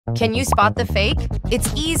Can you spot the fake?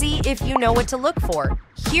 It's easy if you know what to look for.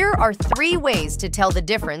 Here are 3 ways to tell the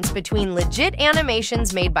difference between legit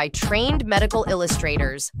animations made by trained medical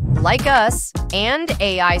illustrators, like us, and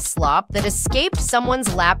AI slop that escaped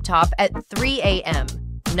someone's laptop at 3 a.m.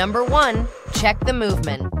 Number 1, check the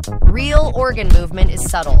movement. Real organ movement is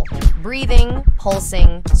subtle. Breathing,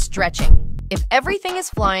 pulsing, stretching. If everything is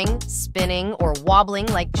flying, spinning, or wobbling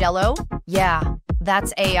like Jell-O, yeah,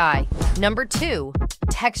 that's AI. Number 2,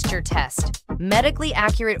 texture test. Medically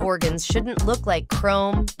accurate organs shouldn't look like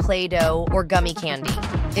chrome, Play-Doh, or gummy candy.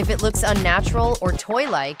 If it looks unnatural or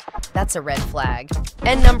toy-like, that's a red flag.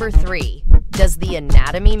 And number 3, does the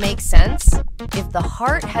anatomy make sense? If the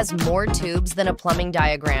heart has more tubes than a plumbing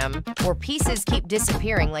diagram, or pieces keep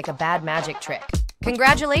disappearing like a bad magic trick,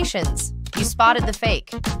 congratulations! You spotted the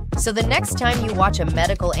fake. So the next time you watch a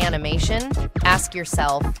medical animation, ask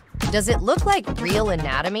yourself, does it look like real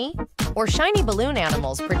anatomy or shiny balloon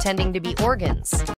animals pretending to be organs?